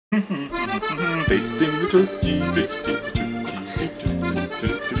Basting the turkey, basting the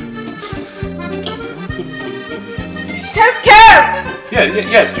turkey. Chef Kev!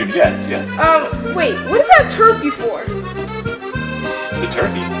 Yes, Judy, yes. Wait, what is that turkey for? The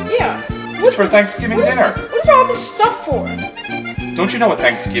turkey? Yeah. It's for Thanksgiving dinner. What's all this stuff for? Don't you know what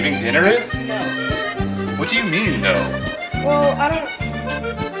Thanksgiving dinner is? No. What do you mean, no? Well, I don't...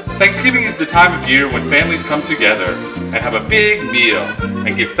 Thanksgiving is the time of year when families come together and have a big meal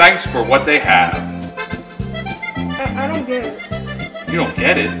and give thanks for what they have. I don't get it. You don't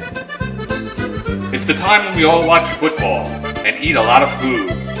get it? It's the time when we all watch football and eat a lot of food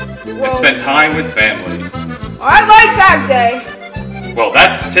and spend time with family. I like that day. Well,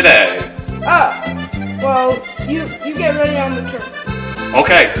 that's today. Well, you get ready on the turkey.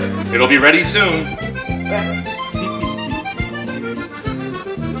 Okay, it'll be ready soon.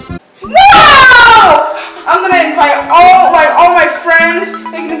 No! I'm gonna invite all my friends.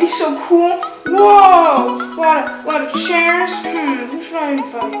 They're gonna be so cool. Whoa! A lot of chairs. Who should I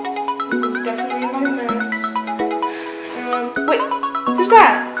invite? Definitely invite Max. Wait, who's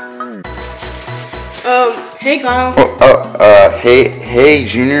that? Hey Kyle. Hey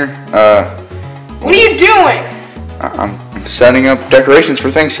Junior. What are you doing? I'm setting up decorations for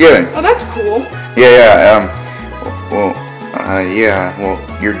Thanksgiving. Oh, that's cool. Yeah. Well,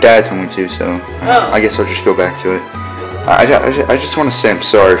 your dad told me to, so I guess I'll just go back to it. I just want to say I'm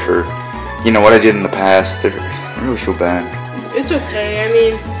sorry for, what I did in the past. I really feel bad. It's okay. I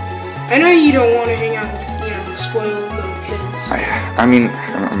mean, I know you don't want to hang out with, spoiled little kids.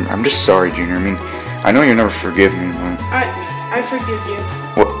 I'm just sorry, Junior. I know you'll never forgive me, but... I forgive you.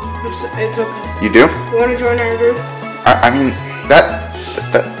 What? It's okay. You do? You want to join our group?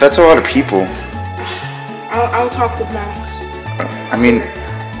 That's a lot of people. I'll talk with Max.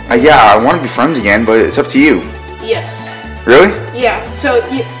 Yeah, I want to be friends again, but it's up to you. Yes. Really? Yeah, so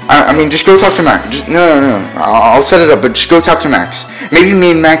you... just go talk to Max. No. I'll set it up, but just go talk to Max. Maybe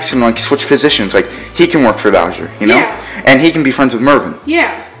me and Max can, switch positions. He can work for Bowser, Yeah. And he can be friends with Mervin.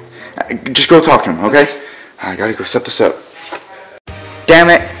 Yeah. Just go talk to him, okay? I gotta go set this up. Damn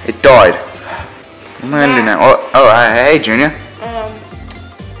it, it died. What am I gonna do now? Hey, Junior.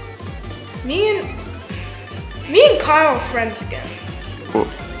 Me and Kyle are friends again. Well,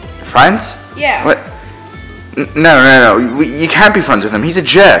 friends? Yeah. What? No. You can't be friends with him. He's a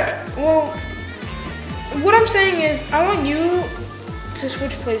jerk. Well, what I'm saying is, I want you to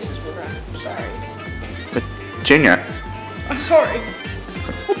switch places with him. Sorry. But, Junior. I'm sorry.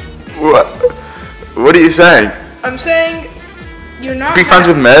 What are you saying? I'm saying you're not... Be friends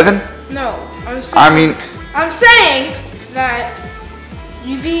with Mervin? No, I'm saying... I'm saying that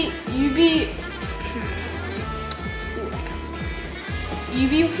you be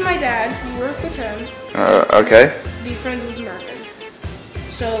with my dad, you work with him. Okay. Be friends with Mervin.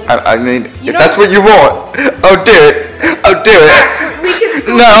 So... if that's what you want, I'll do it. We can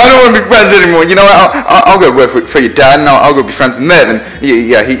still... No, I don't want to be friends anymore. You know what? I'll go work for your dad, and I'll go be friends with Mervin.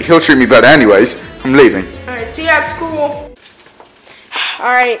 Yeah, he'll treat me better anyways. I'm leaving. Alright, see you at school.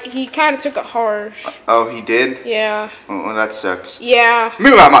 Alright, he kind of took it harsh. Oh, he did? Yeah. Well, that sucks. Yeah.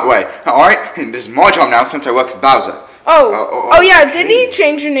 Move out of my way, alright? This is my job now since I work for Bowser. Oh yeah, didn't he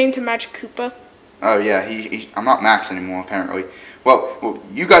change your name to Magic Koopa? Oh, yeah, I'm not Max anymore, apparently. Well,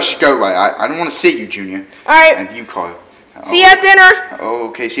 you guys should go right. I don't want to see you, Junior. Alright. And you, Kyle. See you at dinner. Oh,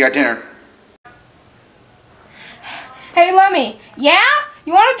 okay, see you at dinner. Hey, Lemmy. Yeah?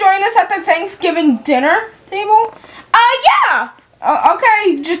 You want to join us at the Thanksgiving dinner table? Yeah.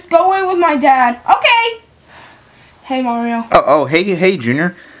 Okay, just go in with my dad. Okay. Hey, Mario. Hey,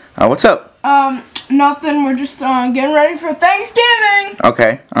 Junior. What's up? Nothing. We're just getting ready for Thanksgiving.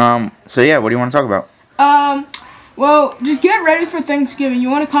 Okay. So yeah, what do you want to talk about? Well, just get ready for Thanksgiving. You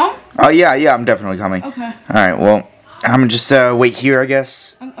want to come? Oh, yeah, I'm definitely coming. Okay. Alright, well, I'm gonna just wait here, I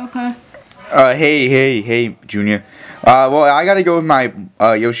guess. Okay. Hey, Junior. Well, I gotta go with my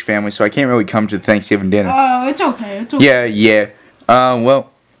Yoshi family, so I can't really come to the Thanksgiving dinner. Oh, it's okay. It's okay. Yeah.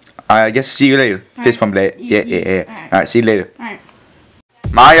 Well, I guess see you later. Fist pump later. Yeah. Alright, see you later. Alright.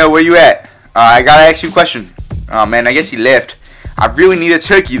 Mario, where you at? I gotta ask you a question. Oh man, I guess he left. I really need a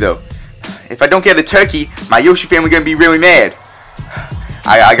turkey though. If I don't get a turkey, my Yoshi family gonna be really mad.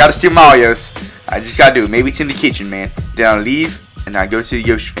 I gotta steal Mario's. I just gotta do it. Maybe it's in the kitchen, man. Then I'll leave and I go to the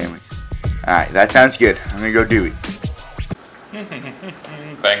Yoshi family. Alright, that sounds good. I'm gonna go do it.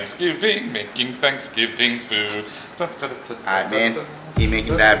 Thanksgiving, making Thanksgiving food. Alright, man. You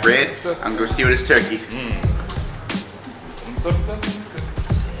making that bread? I'm gonna steal this turkey.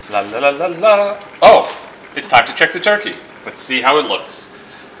 La. Oh, it's time to check the turkey. Let's see how it looks.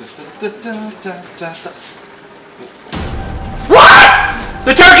 What?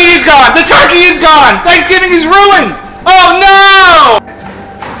 The turkey is gone! The turkey is gone! Thanksgiving is ruined! Oh no!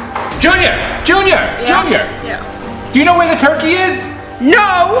 Junior! Yeah. Do you know where the turkey is?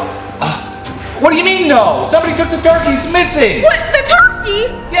 No! What do you mean no? Somebody took the turkey, it's missing! What? The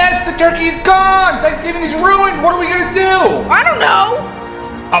turkey? Yes, the turkey is gone! Thanksgiving is ruined! What are we gonna do? I don't know.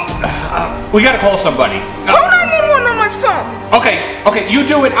 We gotta call somebody. Call 911 on my phone. Okay, you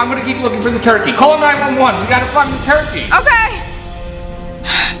do it. I'm gonna keep looking for the turkey. Call 911. We gotta find the turkey. Okay.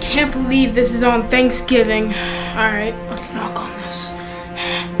 Can't believe this is on Thanksgiving. Alright, let's knock on this.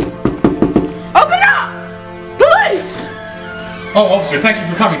 Open up! Please! Oh, officer, thank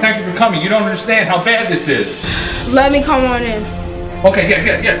you for coming. You don't understand how bad this is. Let me come on in. Okay,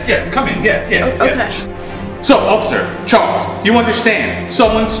 yes, come in, yes. Okay. So, Officer Charles, you understand,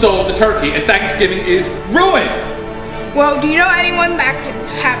 someone stole the turkey and Thanksgiving is ruined. Well, do you know anyone that could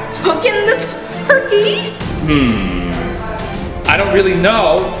have taken the turkey? I don't really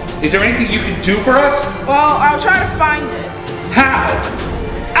know. Is there anything you can do for us? Well, I'll try to find it. How?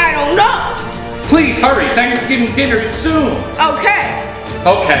 I don't know. Please hurry, Thanksgiving dinner is soon. Okay.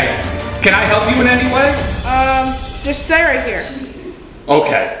 Okay, can I help you in any way? Just stay right here.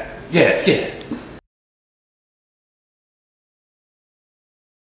 Okay, yes.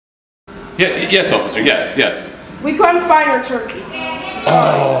 Yes, officer, yes. We couldn't find your turkey.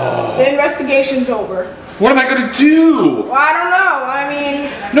 Oh. The investigation's over. What am I gonna do? Well, I don't know. I mean...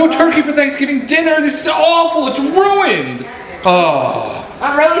 No turkey for Thanksgiving dinner. This is awful. It's ruined. Oh.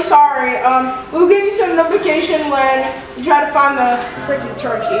 I'm really sorry. We'll give you some notification when we try to find the freaking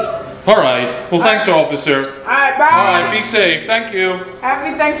turkey. All right. Well, thanks, officer. All right, bye. All right, be safe. Thank you.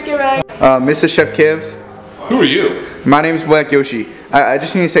 Happy Thanksgiving. Mr. Chef Kivs, Who are you? my name's Black Yoshi. I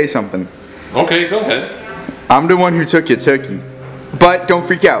just need to say something. Okay, go ahead. I'm the one who took your turkey. But don't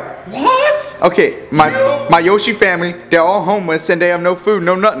freak out. What? Okay, my Yoshi family, they're all homeless and they have no food,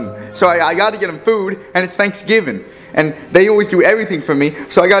 no nothing. So I gotta get them food, and it's Thanksgiving. And they always do everything for me,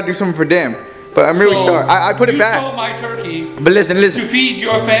 so I gotta do something for them. But I'm really sorry. I put it back. You stole my turkey But listen. to feed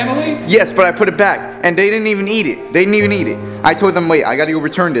your family? Yes, but I put it back, and they didn't even eat it. They didn't even eat it. I told them, wait, I gotta go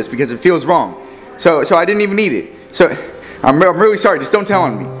return this because it feels wrong. So I didn't even eat it. So I'm really sorry. Just don't tell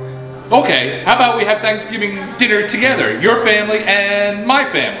on me. Okay, how about we have Thanksgiving dinner together? Your family and my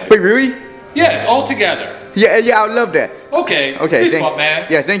family. Wait, really? Yes, all together. Yeah, I would love that. Okay. Okay, Fist bump, man.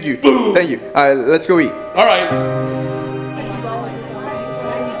 Yeah, thank you. Boom. Thank you. Let's go eat. All right.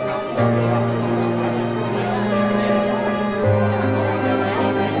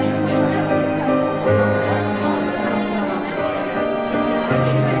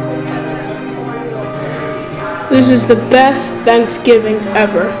 This is the best Thanksgiving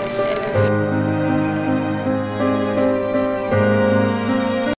ever.